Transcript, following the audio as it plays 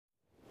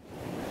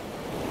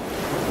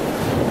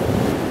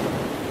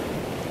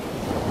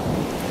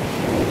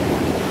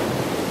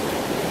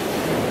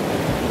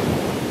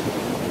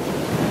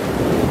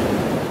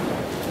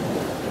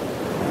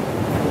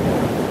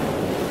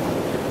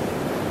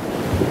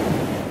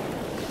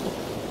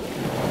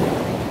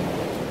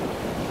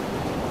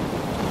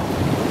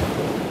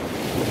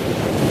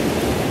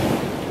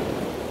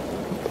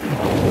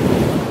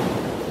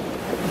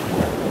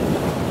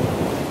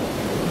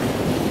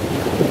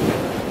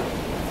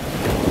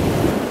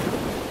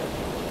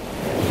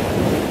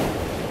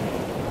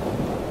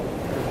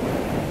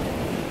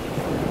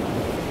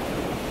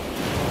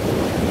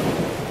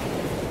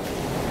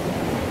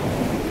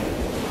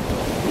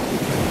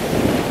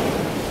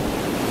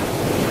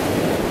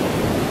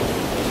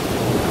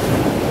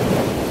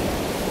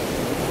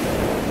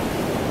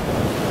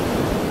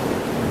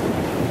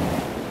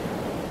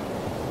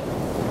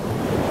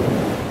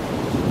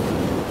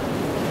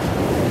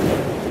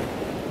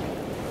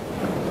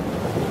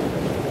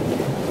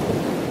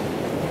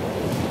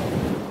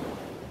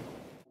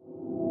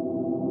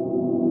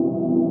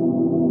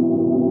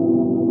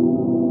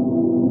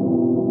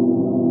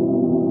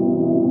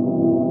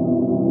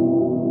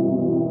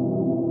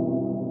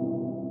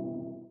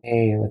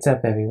What's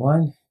up,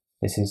 everyone?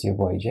 This is your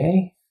boy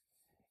Jay,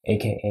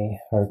 aka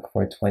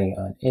Herc420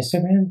 on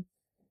Instagram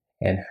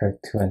and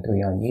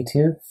Herc213 on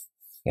YouTube,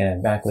 and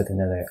I'm back with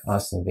another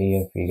awesome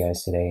video for you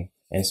guys today,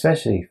 and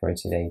especially for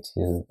today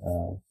too,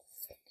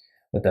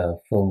 with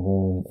the full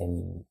moon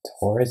in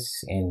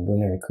Taurus and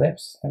lunar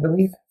eclipse, I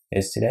believe,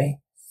 is today.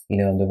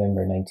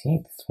 November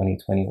 19th,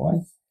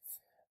 2021.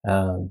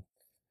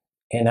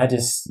 And I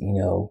just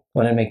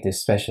want to make this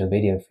special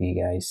video for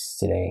you guys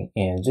today,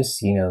 and just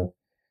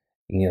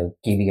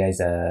give you guys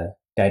a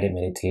guided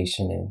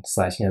meditation and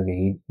slash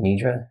yoga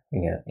nidra.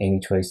 Any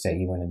choice that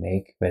you want to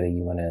make, whether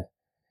you want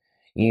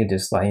to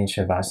just lie in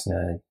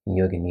shavasana,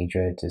 yoga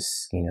nidra,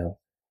 just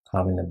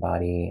calming the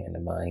body and the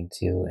mind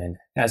too, and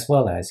as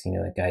well as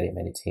a guided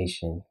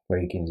meditation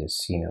where you can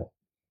just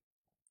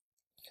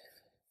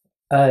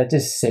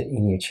just sit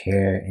in your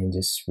chair and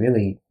just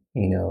really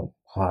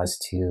pause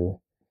too,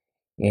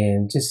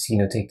 and just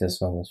take those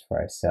moments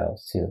for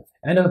ourselves too.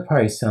 I know it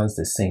probably sounds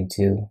the same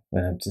too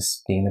when I'm just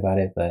speaking about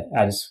it, but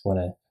I just want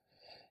to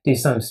do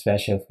something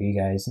special for you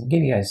guys and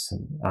give you guys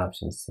some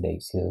options today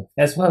too,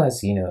 as well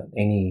as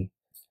any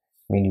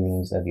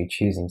readings of your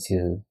choosing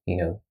too,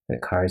 the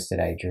cards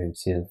that I drew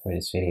too for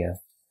this video.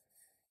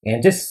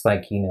 And just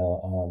like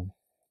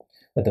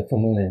with the full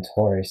moon in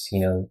Taurus,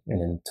 and in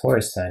the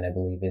Taurus sign, I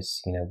believe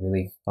is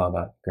really all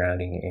about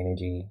grounding your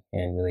energy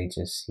and really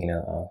just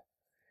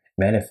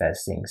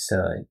manifesting.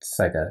 So it's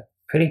like a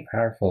pretty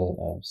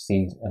powerful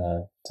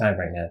time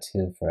right now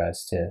too for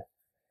us to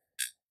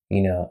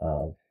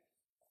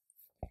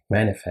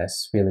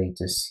manifest really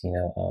just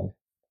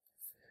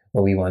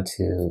what we want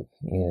to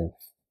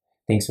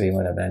things we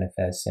want to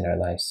manifest in our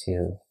lives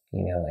too,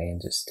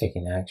 and just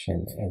taking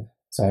action and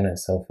so on and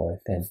so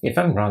forth. And if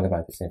I'm wrong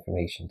about this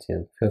information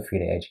too, feel free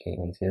to educate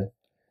me too,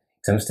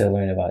 because I'm still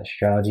learning about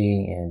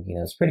astrology, and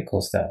it's pretty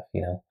cool stuff,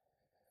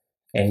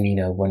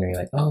 and wondering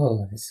like,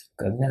 oh, this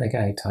another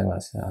guy talking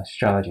about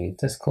astrology,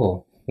 that's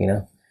cool,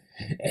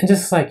 and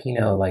just like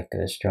like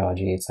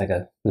astrology, it's like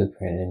a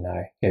blueprint in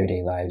our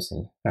everyday lives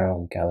and our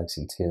own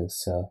galaxy too.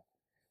 So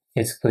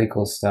it's pretty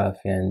cool stuff.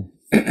 And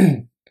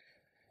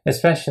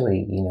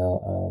especially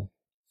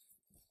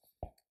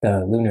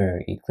the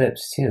lunar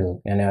eclipse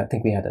too, and I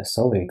think we had a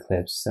solar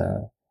eclipse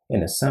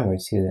in the summer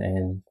too,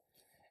 and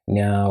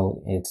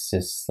now it's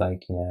just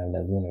like having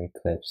a lunar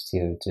eclipse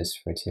too, just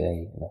for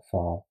today in the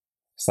fall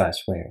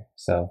 / winter.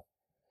 So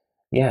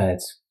yeah,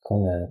 it's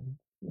one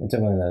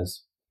of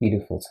those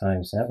beautiful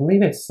times, and I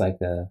believe it's like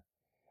the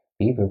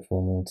Beaver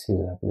full moon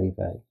too. I believe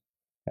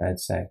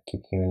I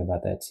keep hearing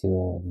about that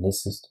too, and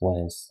this is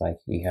one is like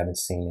you haven't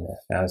seen in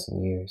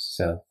 1,000 years.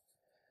 So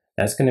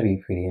that's going to be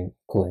pretty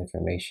cool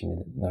information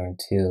to learn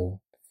too.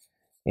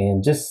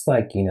 And just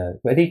like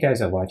whether you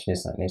guys are watching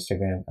this on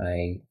Instagram,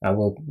 I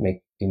will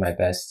do my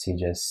best to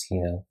just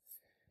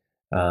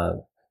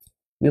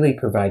really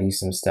provide you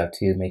some stuff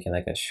too, making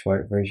like a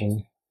short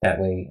version. That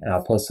way,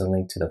 I'll post a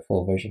link to the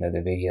full version of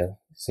the video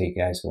so you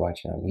guys are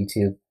watching on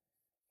YouTube.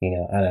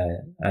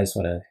 I just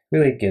want to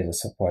really give the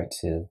support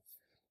to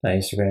my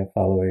Instagram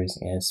followers,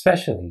 and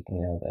especially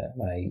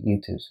my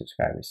YouTube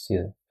subscribers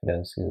too. For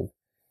those who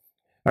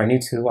are new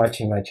to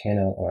watching my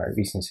channel or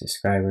recent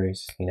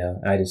subscribers,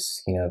 I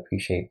just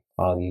appreciate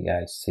all of you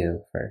guys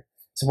too for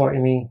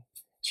supporting me,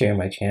 sharing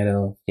my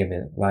channel,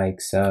 giving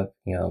likes up,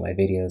 my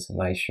videos and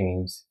live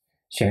streams,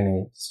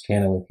 sharing this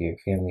channel with your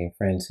family and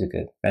friends who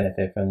could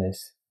benefit from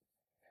this.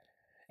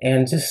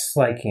 And just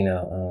like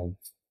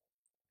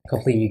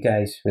hopefully you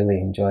guys really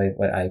enjoyed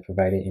what I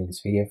provided in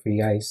this video for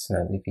you guys.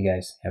 If you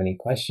guys have any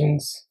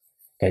questions,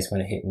 you guys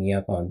want to hit me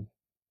up on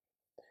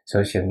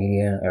social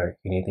media or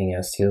anything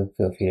else too,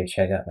 feel free to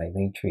check out my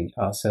linktree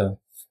also.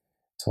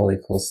 Totally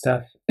cool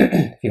stuff.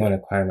 If you want to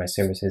acquire my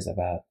services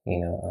about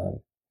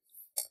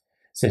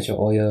essential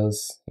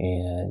oils,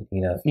 and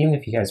even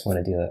if you guys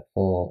want to do a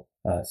full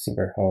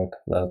super heroic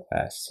love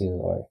class too,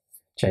 or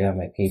check out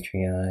my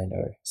Patreon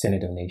or send a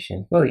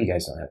donation. Well, you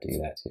guys don't have to do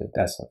that too,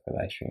 that's not for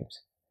live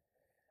streams.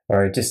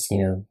 Or just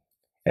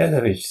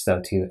other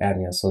stuff too, add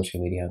me on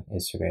social media on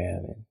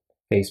Instagram and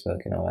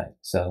Facebook and all that.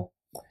 So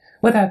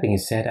with that being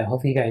said, I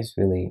hope you guys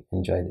really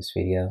enjoyed this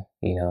video,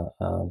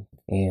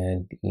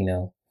 and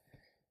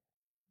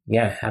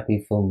yeah,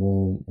 happy full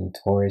moon in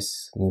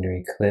Taurus, lunar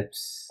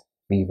eclipse,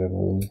 Beaver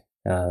moon,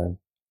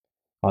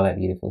 all that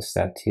beautiful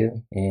stuff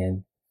too.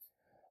 And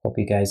hope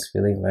you guys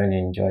really learned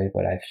and enjoyed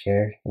what I've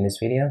shared in this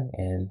video,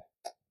 and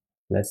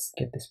let's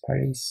get this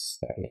party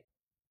started.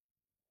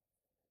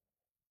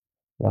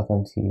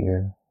 Welcome to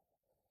your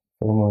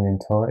full moon in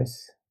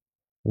Taurus,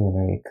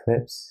 lunar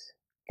eclipse,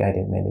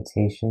 guided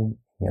meditation,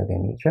 yoga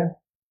nidra,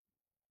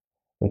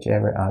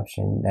 whichever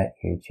option that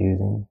you're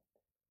choosing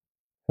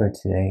for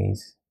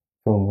today's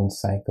full moon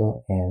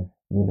cycle and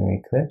lunar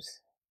eclipse.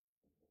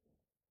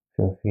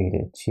 Feel free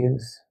to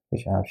choose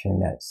which option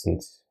that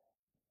suits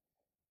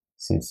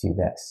you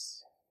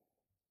best.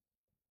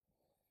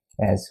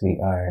 As we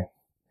are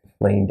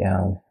laying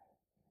down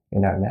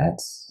in our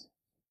mats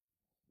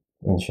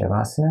in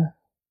shavasana,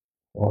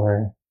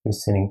 or we're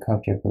sitting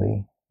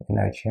comfortably in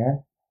our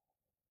chair,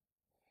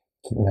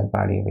 keeping our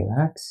body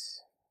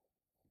relaxed,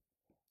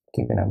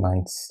 keeping our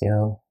mind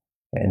still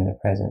in the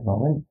present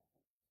moment.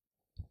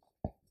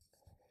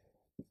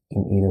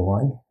 In either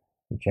one,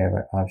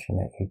 whichever option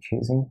that you're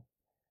choosing,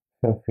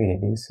 feel free to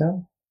do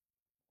so.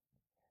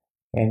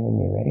 And when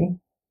you're ready,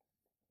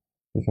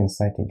 you can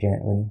start to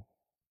gently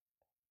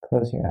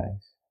close your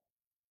eyes.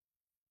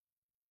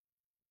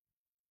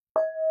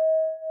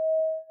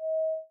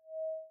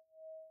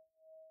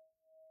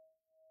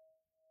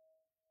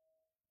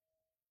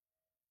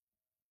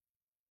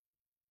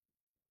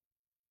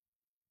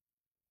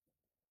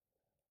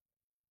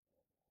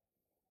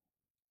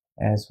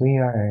 As we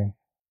are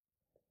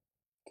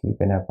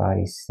keeping our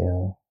body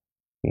still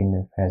in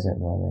the present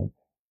moment,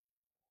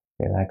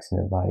 relaxing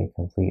the body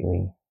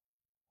completely,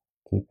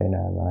 keeping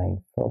our mind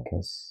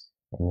focused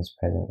in this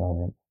present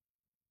moment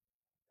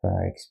for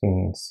our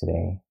experience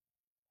today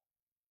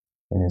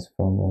in this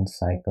full moon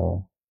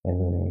cycle and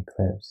lunar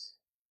eclipse.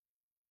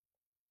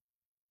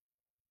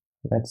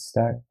 Let's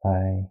start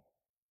by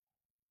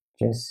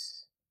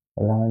just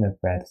allowing the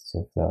breath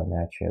to flow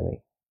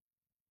naturally.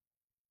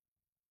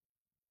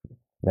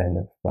 Letting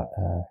the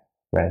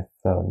breath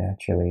flow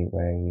naturally,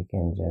 where you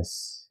can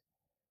just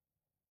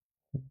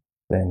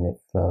let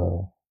it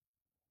flow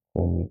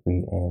when you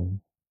breathe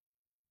in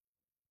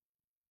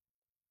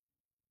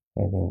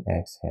and then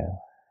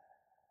exhale.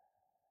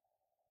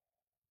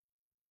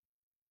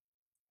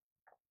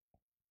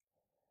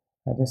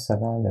 I just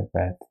allow the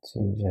breath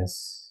to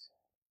just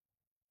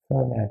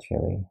flow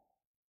naturally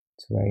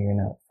to where you're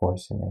not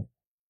forcing it,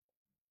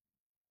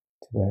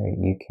 to where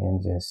you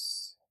can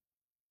just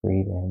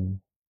breathe in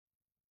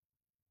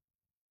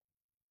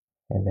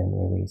and then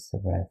release the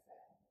breath,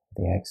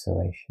 the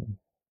exhalation.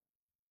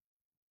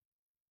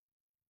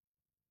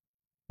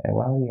 And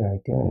while you are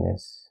doing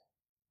this,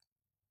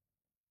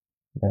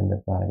 then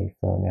the body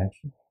flow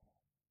naturally,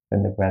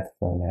 then the breath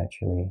flow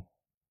naturally,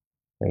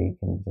 where you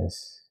can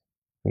just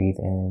breathe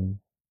in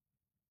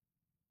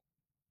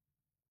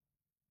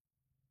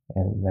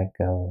and let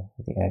go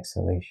of the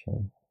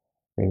exhalation,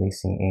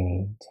 releasing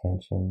any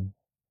tension,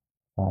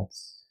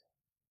 thoughts,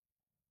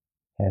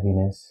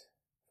 heaviness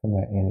from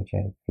our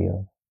energetic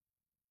field.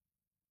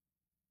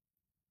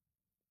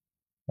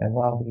 And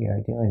while we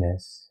are doing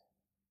this,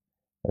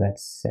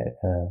 let's set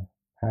a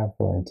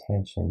powerful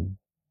intention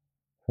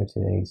for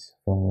today's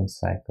full moon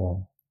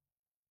cycle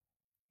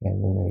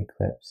and lunar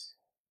eclipse,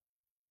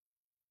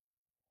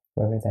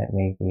 whatever that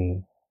may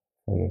be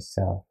for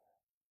yourself,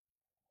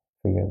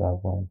 for your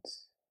loved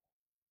ones,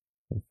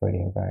 and for the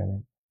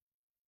environment.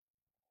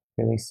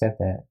 Really set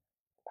that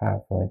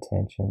powerful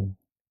intention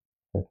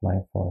with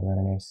mindful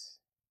awareness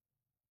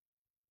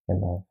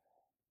and love.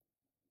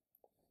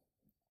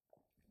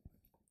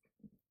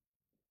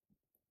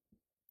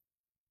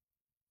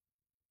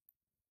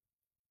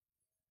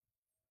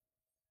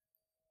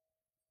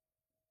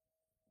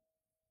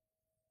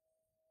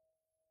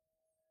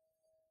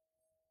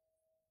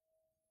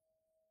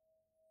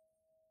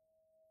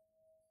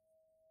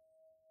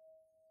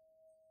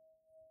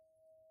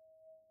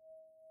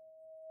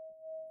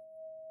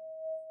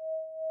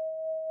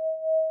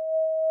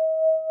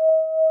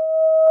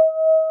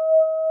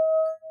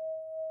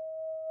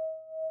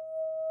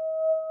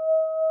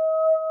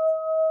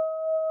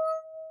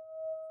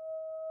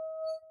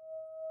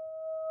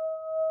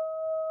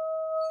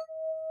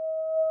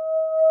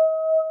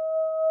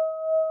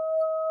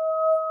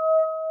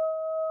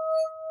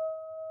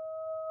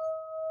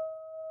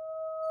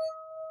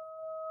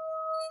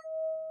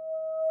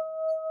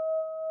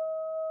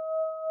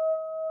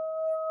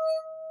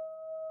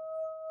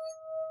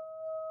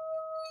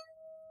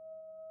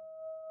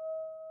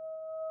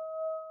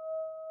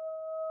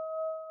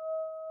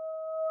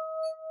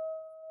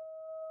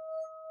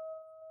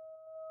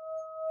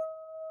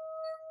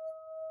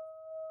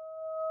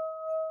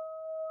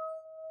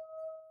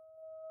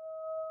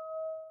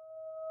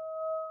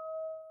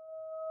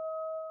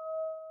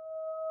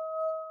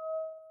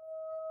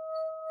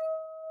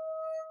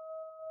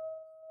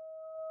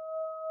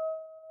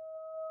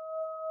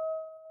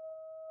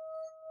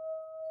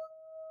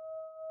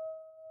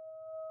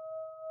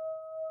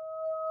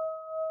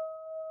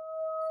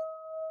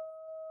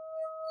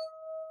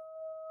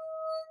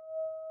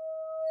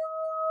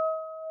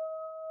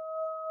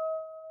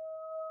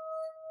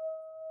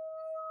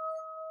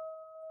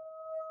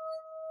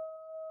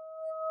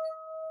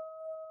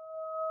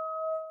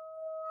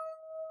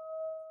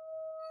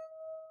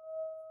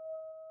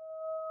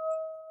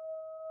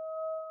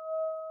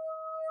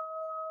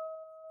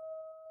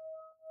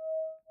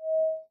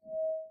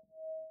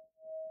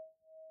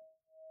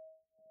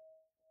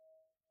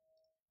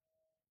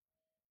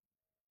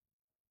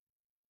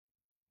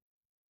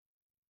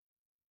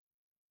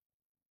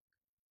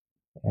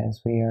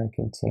 As we are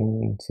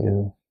continuing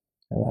to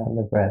allow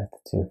the breath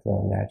to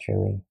flow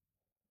naturally,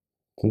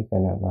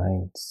 keeping our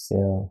mind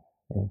still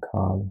and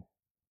calm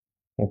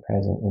and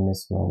present in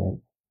this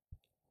moment,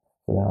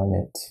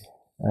 allowing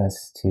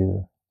us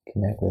to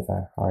connect with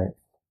our heart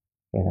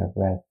and our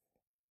breath,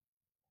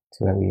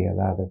 to where we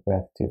allow the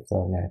breath to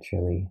flow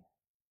naturally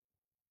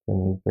when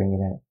we bring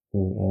that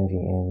new energy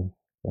in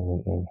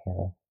when we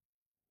inhale.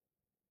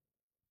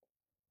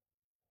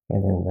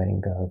 And then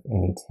letting go of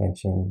any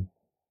tension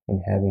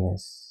and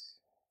heaviness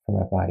from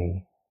our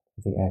body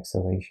with the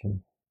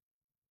exhalation.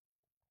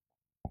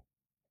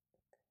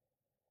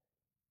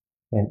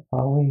 And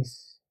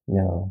always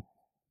know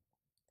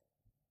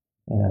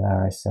and allow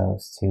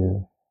ourselves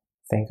to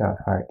thank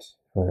our heart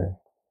for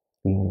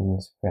being in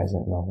this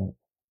present moment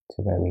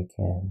to where we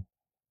can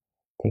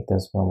take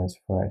those moments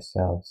for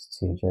ourselves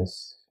to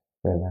just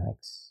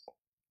relax,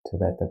 to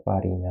let the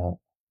body melt,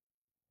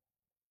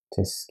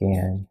 to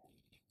scan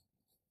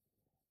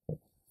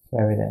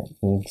wherever that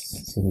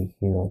needs to be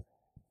healed.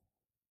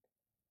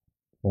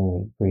 When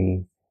we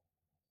breathe,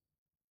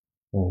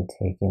 when we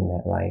take in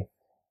that life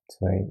to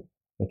where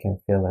it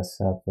can fill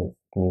us up with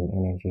new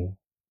energy.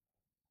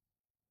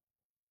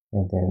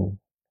 And then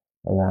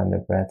allowing the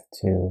breath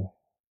to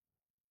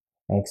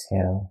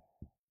exhale,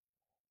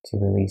 to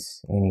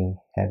release any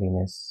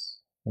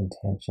heaviness and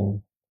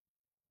tension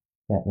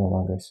that no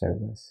longer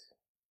serves us.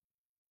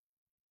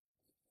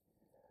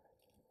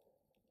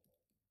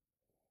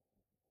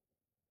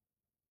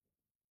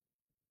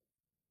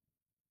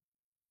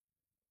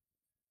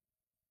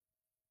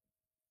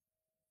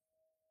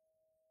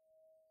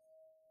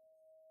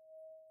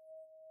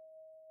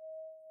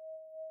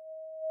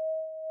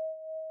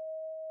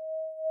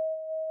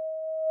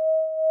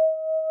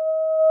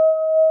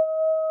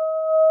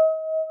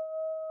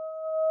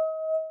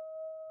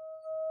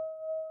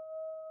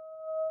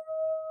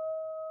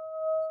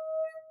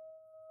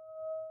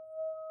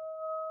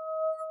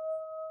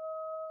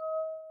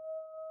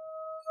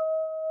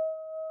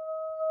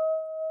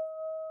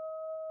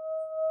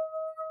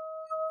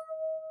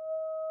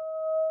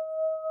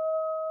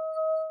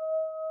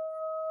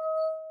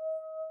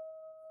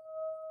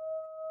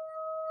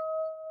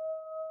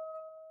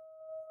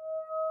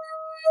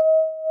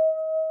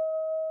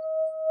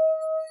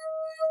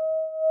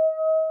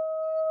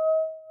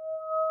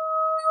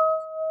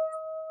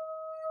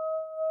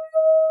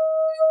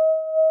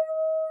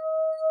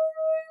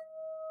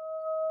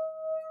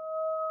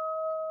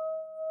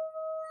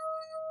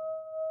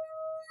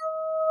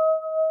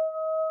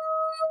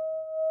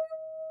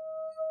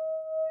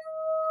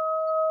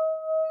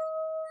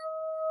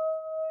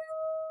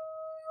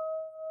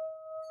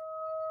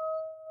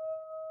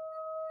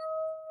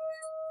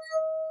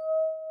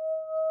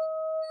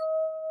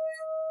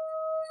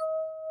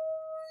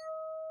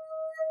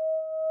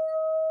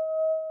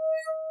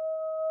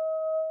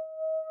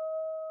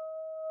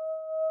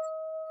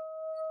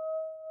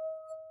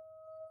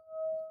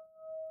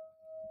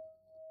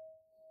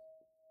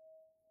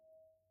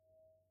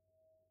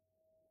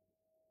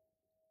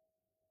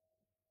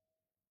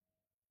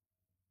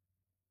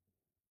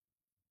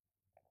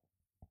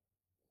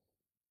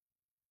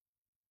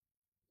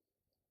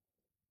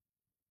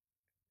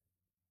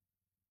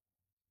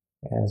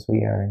 As we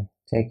are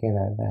taking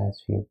our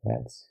last few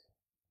breaths,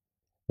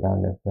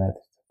 allowing the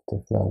breath to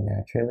flow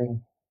naturally,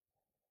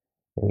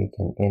 we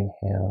can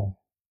inhale,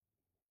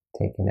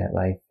 taking that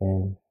life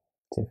in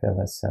to fill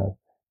us up,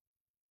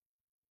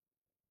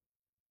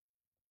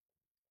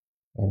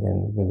 and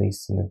then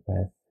releasing the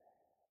breath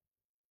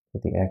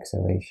with the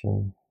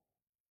exhalation,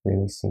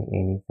 releasing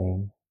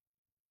anything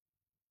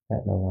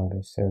that no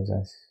longer serves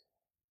us.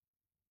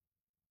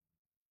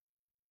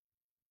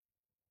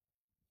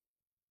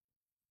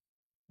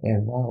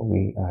 And while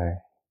we are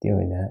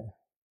doing that,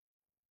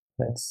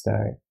 let's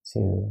start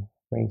to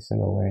bring some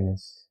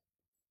awareness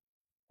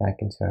back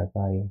into our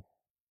body,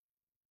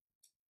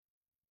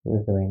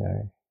 wiggling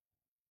our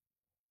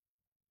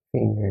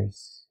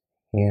fingers,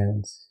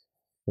 hands,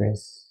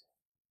 wrists,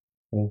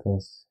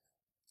 ankles,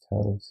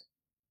 toes,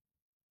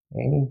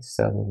 any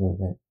subtle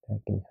movement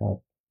that can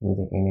help move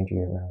the energy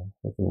around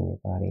within your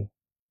body.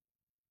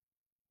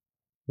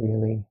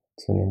 Really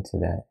tune into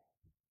that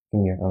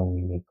in your own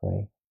unique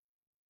way.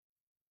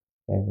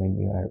 And when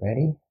you are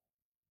ready,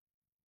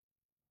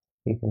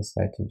 you can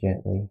start to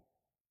gently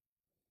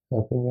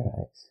open your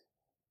eyes.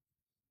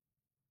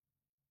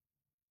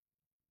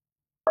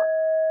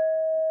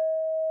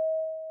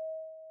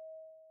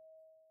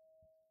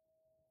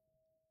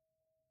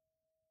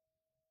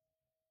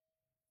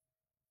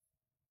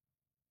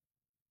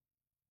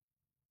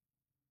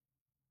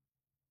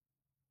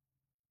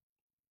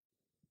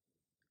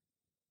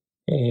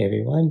 Hey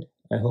everyone,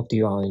 I hope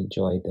you all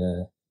enjoyed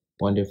the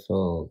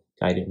wonderful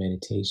guided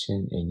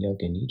meditation and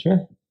yoga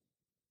nidra.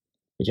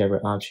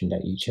 Whichever option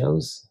that you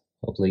chose,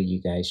 hopefully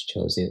you guys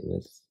chose it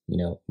with,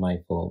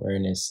 mindful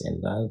awareness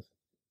and love,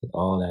 with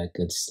all that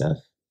good stuff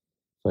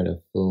for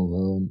the full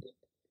moon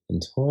in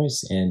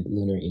Taurus and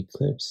lunar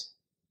eclipse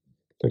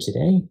for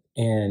today.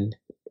 And,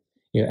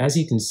 as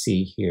you can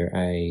see here,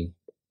 I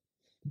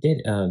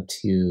did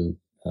two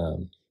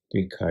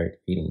 3-card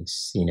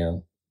readings,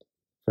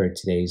 for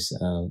today's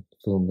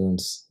full moon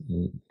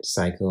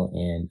cycle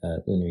and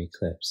lunar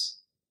eclipse.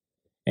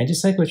 And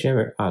just like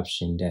whichever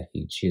option that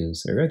you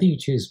choose, or whether you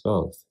choose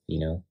both,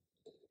 I'd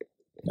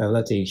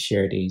love to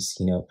share these,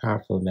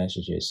 powerful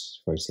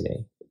messages for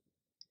today.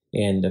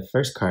 And the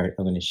first card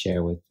I'm going to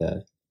share with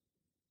the,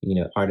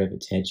 Art of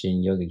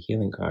Attention Yoga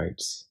Healing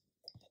cards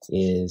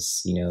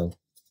is,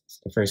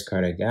 the first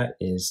card I got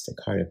is the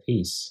card of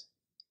peace.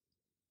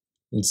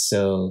 And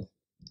so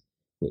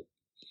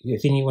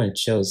if anyone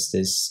chose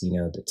this,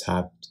 the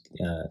top,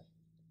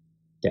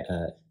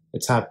 the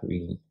top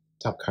reading,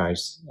 top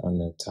cards on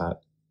the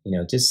top,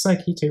 just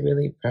like you to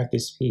really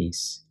practice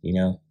peace,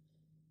 and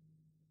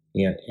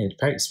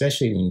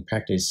especially when you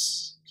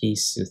practice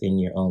peace within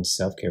your own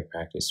self-care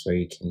practice, where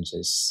you can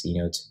just,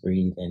 to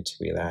breathe and to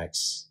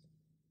relax,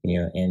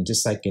 and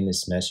just like in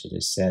this message,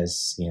 it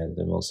says,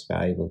 the most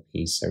valuable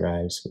peace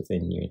arrives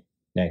within your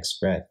next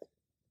breath.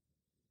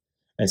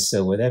 And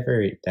so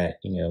whatever that,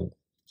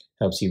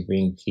 helps you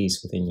bring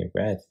peace within your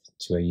breath,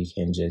 to where you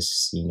can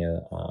just,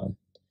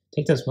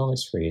 take those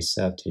moments for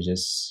yourself to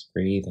just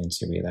breathe and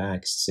to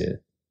relax, to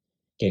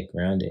get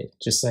grounded,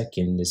 just like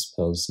in this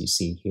pose you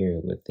see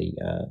here with the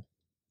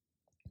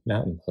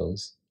mountain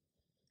pose.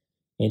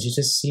 And you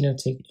just,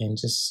 take and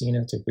just,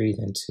 to breathe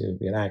and to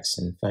relax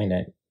and find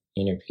that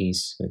inner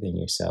peace within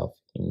yourself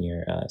in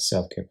your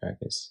self-care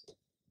practice.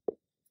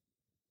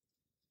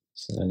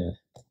 So I'm going to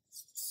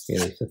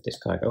really flip this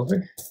card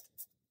over.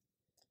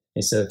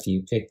 And so if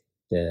you pick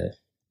the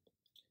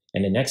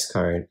next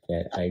card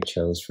that I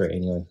chose, for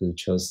anyone who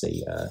chose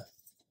the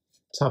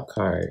top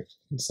card,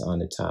 it's on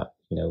the top,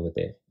 with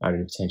the Art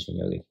of Attention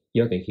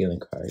Yoga Healing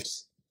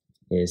cards,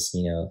 is,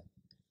 I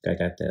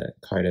got the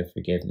card of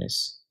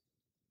forgiveness.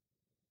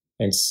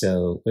 And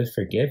so with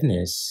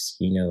forgiveness,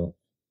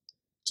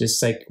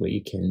 just like what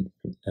you can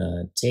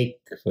take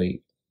for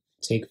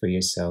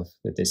yourself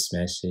with this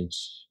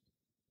message,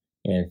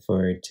 and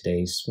for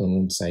today's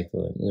moon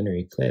cycle and lunar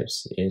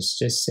eclipse, is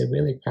just to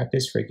really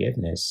practice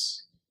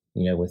forgiveness,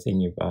 within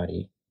your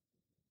body,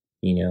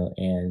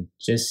 and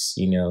just,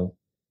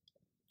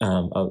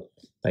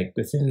 like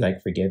within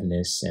like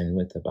forgiveness and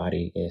with the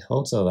body, it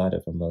holds a lot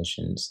of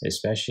emotions,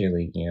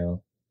 especially,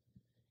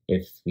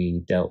 if we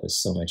dealt with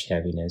so much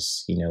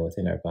heaviness,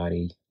 within our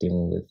body,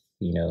 dealing with,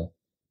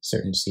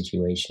 certain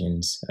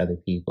situations, other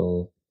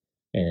people,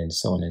 and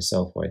so on and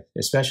so forth,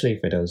 especially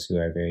for those who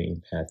are very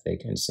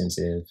empathic and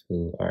sensitive,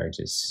 who are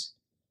just,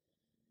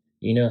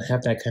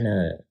 have that kind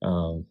of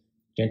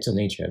gentle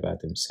nature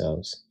about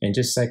themselves. And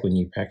just like when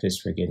you practice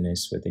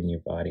forgiveness within your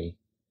body,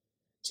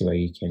 to where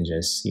you can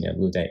just,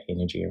 move that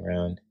energy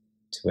around,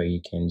 to where you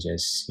can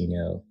just,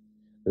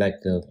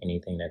 let go of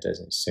anything that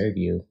doesn't serve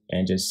you,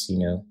 and just,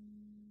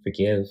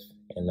 forgive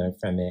and learn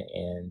from it,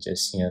 and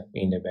just,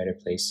 be in a better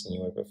place than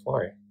you were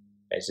before.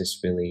 It's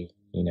just really,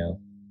 a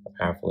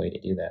powerful way to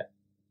do that.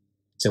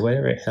 So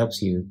whatever it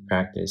helps you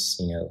practice,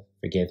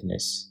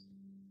 forgiveness,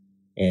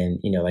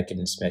 and, like in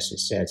this message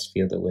says,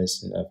 feel the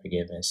wisdom of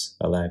forgiveness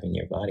alive in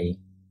your body.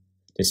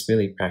 Just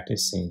really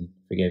practicing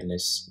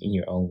forgiveness in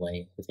your own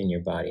way within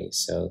your body.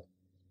 So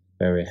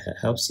wherever it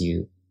helps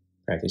you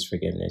practice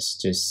forgiveness,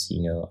 just,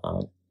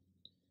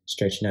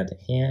 stretching out the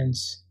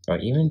hands, or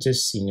even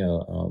just,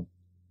 more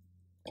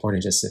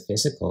than just the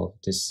physical,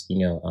 just,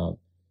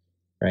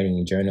 writing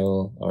a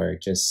journal, or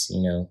just,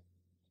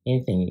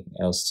 anything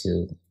else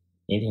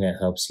anything that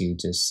helps you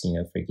just,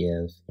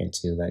 forgive and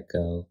to let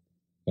go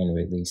and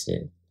release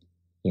it,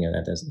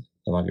 that doesn't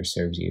no longer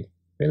serves you.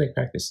 Really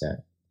practice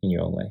that in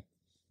your own way.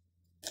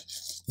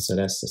 So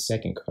that's the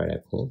second card I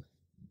pulled.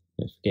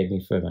 And forgive me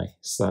for my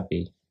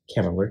sloppy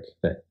camera work,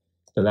 but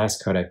the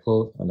last card I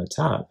pulled on the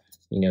top,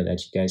 that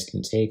you guys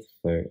can take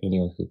for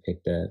anyone who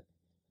picked the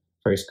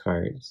first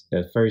cards,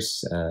 the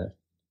first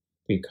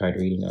 3-card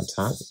reading on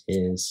top,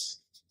 is,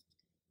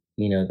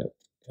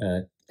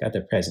 got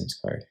the presence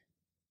card.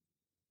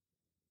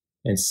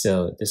 And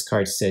so this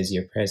card says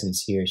your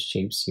presence here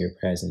shapes your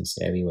presence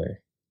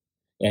everywhere.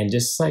 And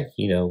just like,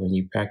 when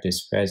you practice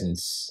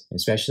presence,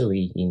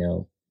 especially,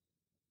 in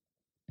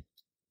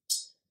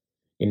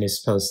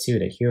this pose too,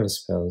 the hero's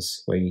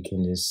pose, where you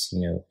can just,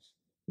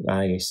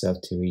 allow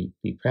yourself to be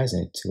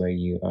present, to where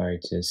you are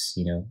just,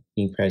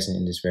 being present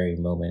in this very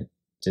moment,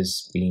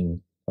 just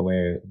being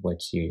aware of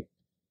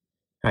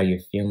how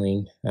you're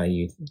feeling,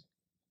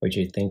 what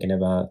you're thinking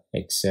about,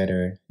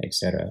 etc.,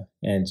 etc.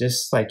 And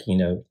just like,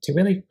 to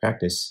really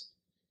practice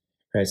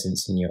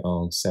presence in your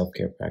own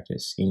self-care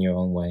practice, in your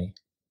own way,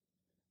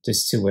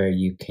 just to where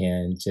you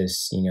can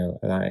just,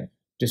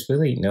 just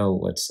really know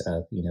what's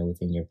up,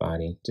 within your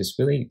body. Just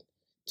really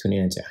tune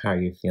into how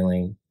you're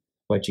feeling,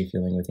 what you're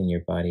feeling within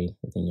your body,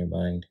 within your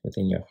mind,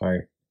 within your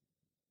heart,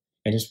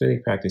 and just really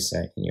practice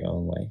that in your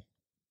own way.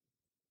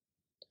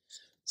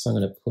 So I'm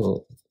going to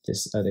pull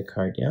this other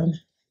card down.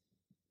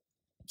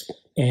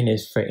 And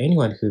it's for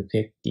anyone who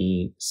picked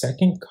the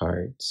second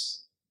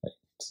cards,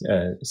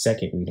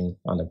 second reading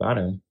on the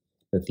bottom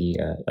with the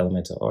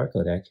Elemental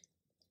Oracle deck.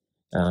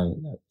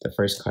 The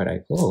first card I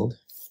pulled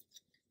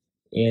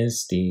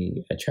is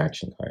the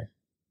Attraction card.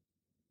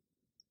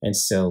 And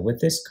so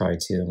with this card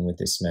too, and with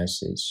this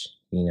message,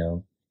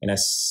 and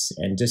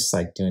just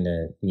like doing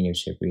the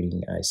mediumship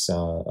reading, I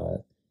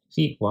saw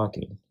feet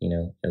walking.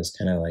 It was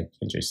kind of like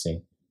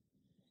interesting,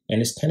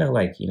 and it's kind of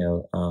like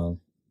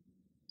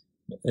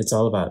it's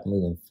all about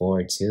moving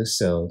forward too.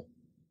 So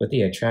with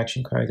the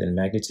Attraction card and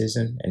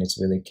magnetism, and it's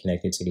really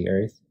connected to the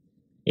earth,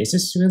 it's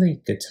just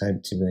really good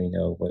time to really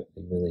know what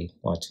we really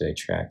want to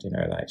attract in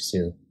our lives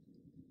too.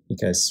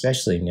 Because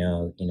especially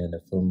now,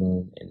 the full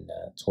moon in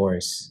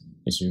Taurus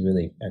is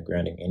really a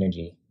grounding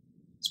energy.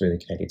 It's really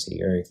connected to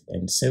the earth,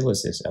 and so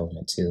is this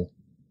element too.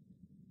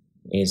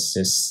 It's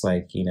just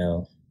like,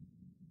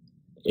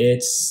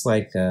 it's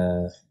like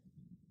how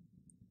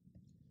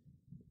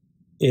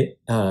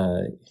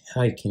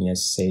can you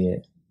say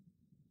it?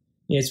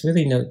 Yeah, it's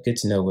really good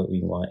to know what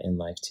we want in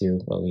life too,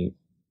 what we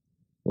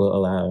will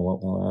allow and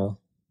what won't allow.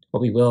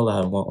 What we will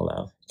allow and won't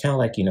allow. Kind of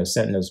like,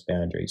 setting those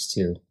boundaries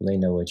too. Really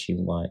know what you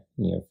want,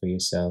 for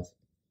yourself,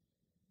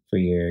 for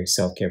your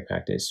self-care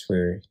practice,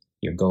 for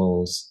your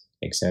goals,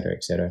 etc.,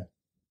 etc.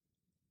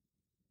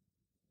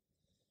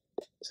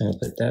 So I'm gonna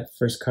put that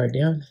first card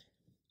down.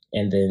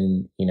 And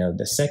then,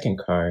 the second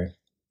card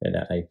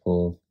that I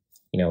pulled,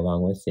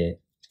 along with it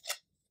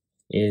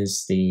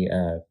is the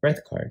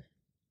breath card.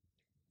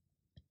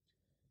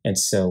 And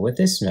so with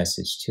this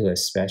message too,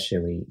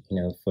 especially,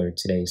 for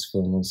today's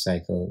full moon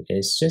cycle,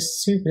 is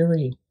just to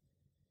really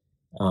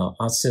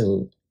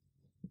also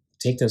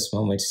take those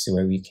moments to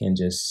where we can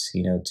just,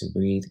 to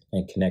breathe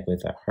and connect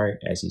with our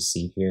heart. As you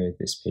see here,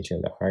 this picture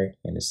of the heart,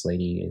 and this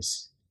lady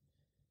is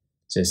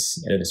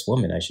just, this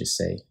woman, I should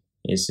say,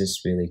 is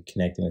just really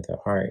connecting with her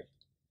heart.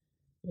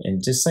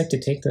 And just like to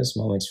take those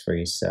moments for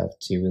yourself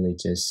to really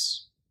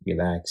just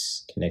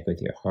relax, connect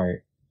with your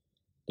heart,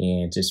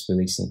 and just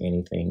releasing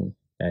anything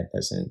that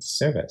doesn't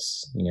serve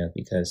us,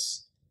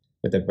 because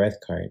with the breath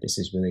card, this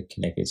is really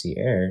connected to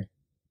air,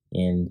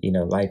 and,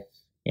 life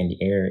and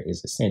the air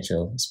is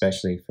essential,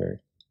 especially for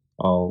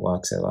all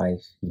walks of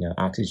life.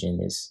 Oxygen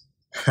is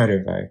part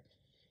of our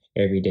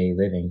everyday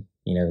living.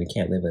 We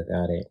can't live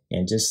without it.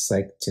 And just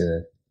like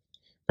to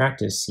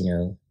practice,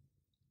 you're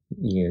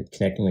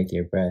connecting with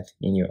your breath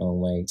in your own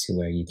way to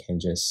where you can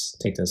just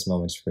take those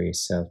moments for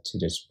yourself to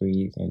just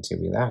breathe and to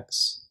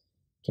relax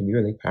can be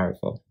really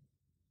powerful.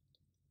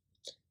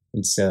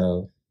 And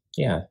so,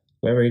 yeah,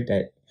 whatever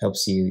that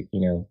helps you,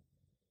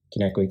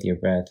 connect with your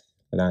breath,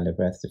 allowing the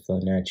breath to flow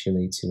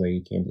naturally to where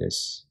you can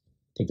just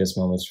take those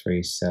moments for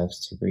yourself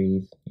to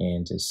breathe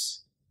and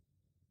just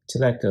to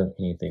let go of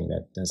anything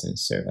that doesn't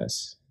serve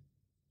us.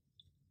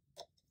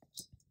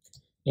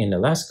 And the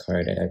last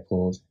card that I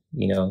pulled,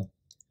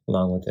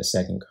 along with the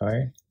second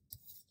card,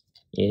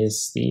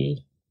 is the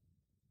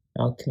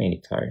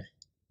Alchemy card,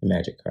 the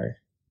magic card.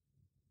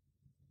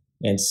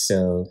 And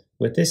so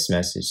with this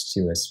message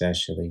too,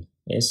 especially,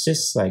 it's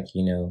just like,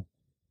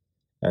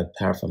 a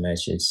powerful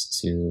message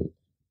to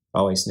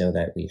always know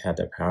that we have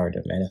the power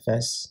to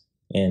manifest.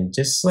 And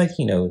just like,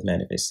 with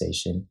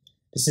manifestation,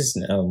 this is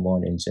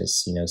more than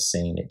just,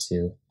 saying it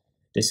too.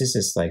 This is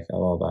just like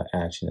all about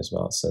action as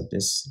well. So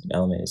this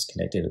element is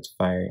connected with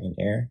fire and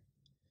air.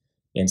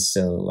 And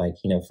so like,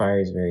 fire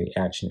is very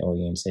action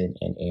oriented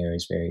and air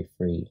is very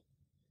free.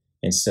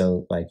 And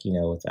so like,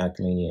 with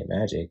alchemy and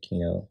magic,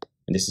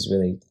 and this is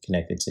really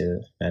connected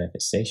to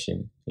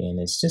manifestation. And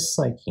it's just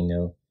like,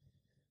 you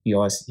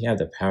have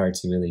the power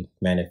to really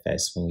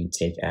manifest when we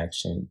take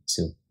action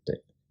to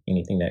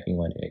anything that we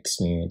want to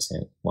experience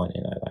and want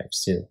in our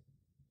lives too.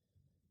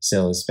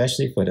 So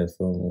especially for the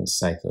full moon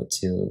cycle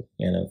too,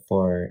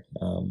 for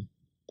full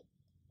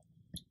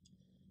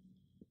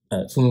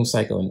moon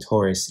cycle in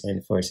Taurus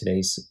and for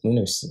today's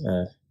lunar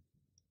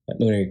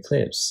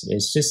eclipse,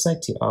 it's just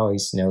like to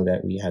always know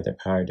that we have the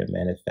power to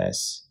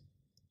manifest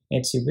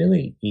and to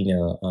really,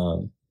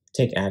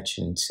 take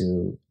action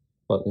to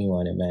what we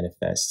want to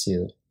manifest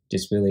to.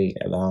 Just really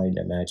allowing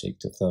the magic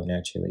to flow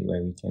naturally,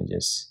 where we can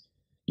just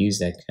use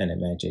that kind of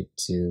magic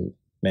to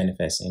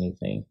manifest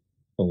anything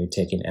when we're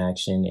taking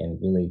action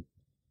and really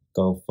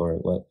go for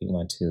what we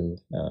want to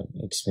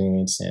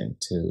experience and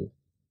to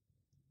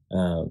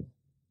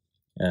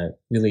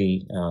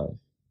really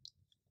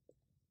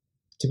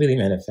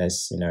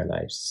manifest in our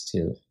lives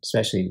too,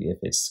 especially if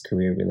it's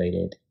career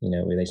related,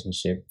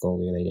 relationship, goal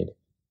related,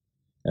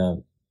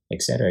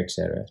 etc.,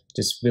 etc.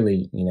 Just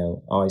really,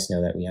 always know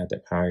that we have the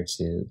power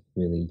to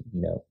really,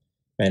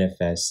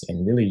 manifest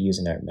and really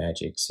using our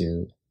magic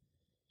to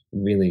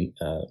really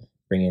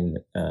bring in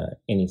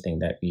anything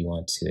that we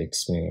want to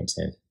experience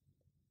and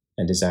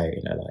desire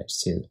in our lives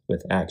too,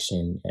 with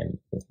action and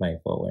with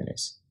mindful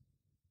awareness.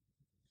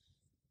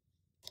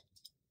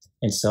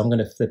 And so I'm going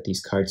to flip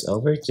these cards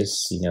over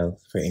just,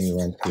 for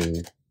anyone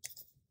who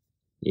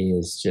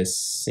is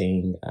just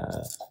saying,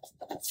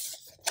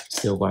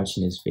 still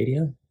watching this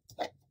video.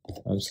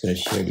 I'm just going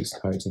to share these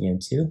cards again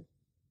too.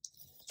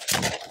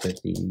 I'm going to flip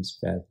these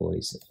bad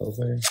boys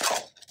over.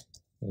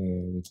 There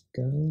we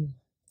go.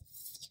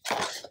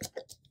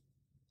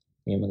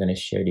 And I'm going to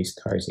share these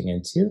cards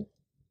again too.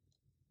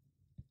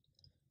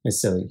 And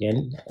so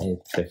again,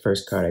 the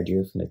first card I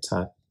drew from the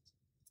top,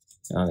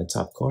 on the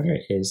top corner,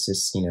 is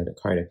just, the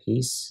card of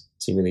peace,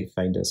 to really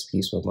find those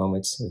peaceful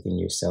moments within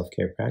your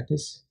self-care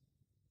practice.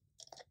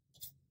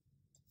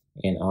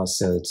 And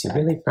also to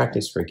really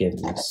practice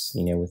forgiveness,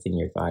 within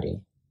your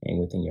body and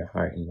within your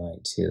heart and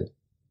mind too.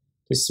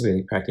 Just to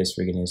really practice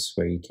forgiveness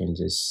where you can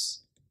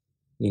just,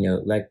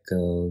 let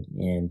go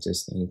and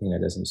just anything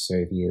that doesn't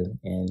serve you,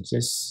 and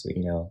just,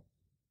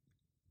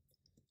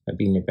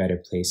 be in a better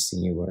place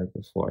than you were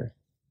before.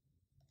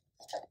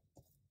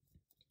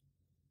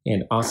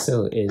 And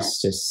also,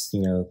 it's just,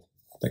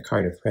 the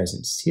card of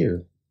presence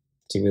too,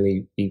 to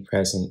really be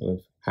present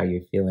with how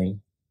you're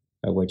feeling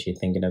or what you're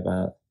thinking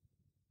about,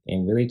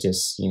 and really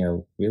just,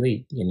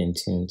 really get in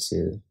tune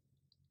to,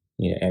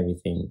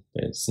 everything,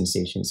 the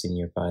sensations in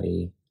your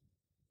body,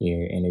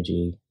 your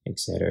energy,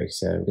 etc.,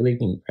 etc. Really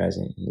being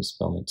present in this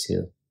moment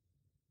too,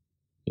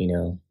 you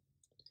know.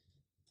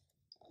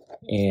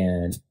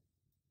 And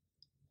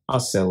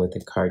also with the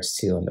cards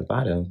too on the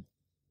bottom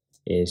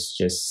is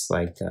just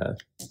like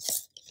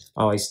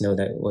always know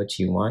that what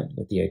you want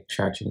with the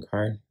attraction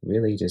card.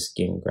 Really just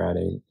getting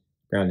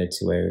grounded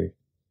to where,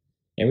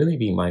 and really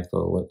be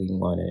mindful of what we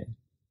want,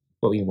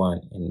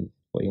 and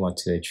what we want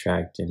to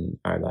attract in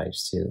our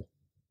lives too.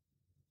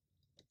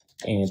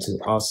 And to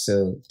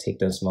also take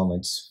those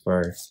moments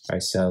for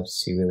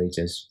ourselves to really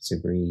just to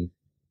breathe,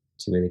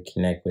 to really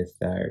connect with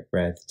our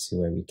breath, to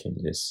where we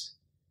can just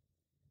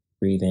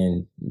breathe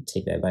in,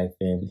 take that life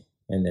in,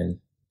 and then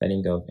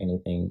letting go of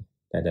anything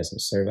that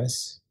doesn't serve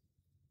us.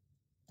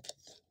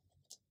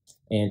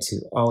 And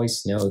to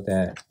always know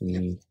that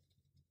we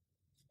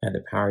have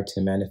the power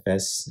to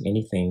manifest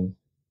anything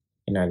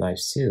in our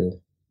lives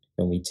too,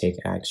 when we take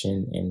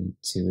action, and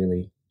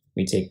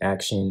we take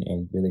action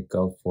and really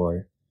go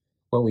for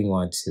what we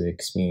want to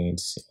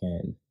experience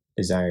and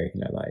desire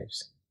in our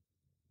lives.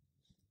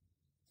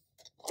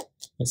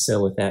 And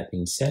so with that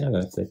being said, I'm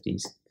going to flip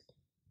these.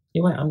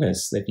 You know what? I'm going to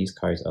slip these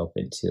cards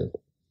open too.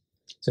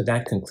 So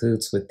that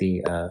concludes with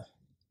the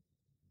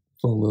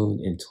full moon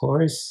in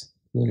Taurus,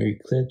 lunar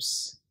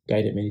eclipse,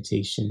 guided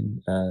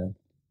meditation,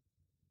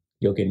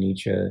 yoga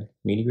nidra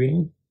mini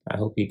reading. I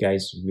hope you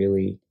guys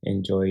really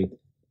enjoyed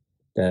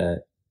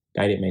the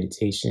guided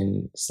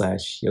meditation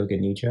 / yoga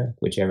nidra,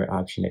 whichever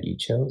option that you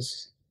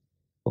chose.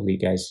 Hopefully you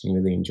guys can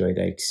really enjoy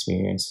that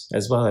experience,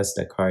 as well as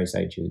the cards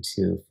I drew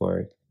too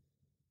for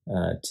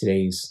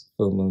today's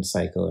full moon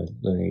cycle and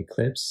lunar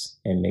eclipse.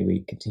 And may we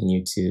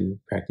continue to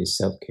practice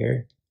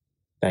self-care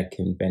that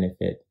can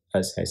benefit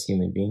us as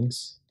human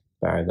beings,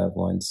 by our loved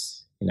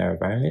ones, in our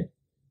environment.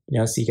 And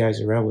I'll see you guys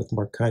around with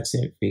more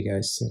content for you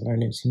guys to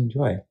learn and to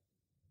enjoy.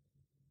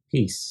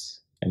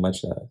 Peace and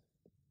much love.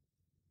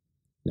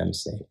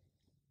 Namaste.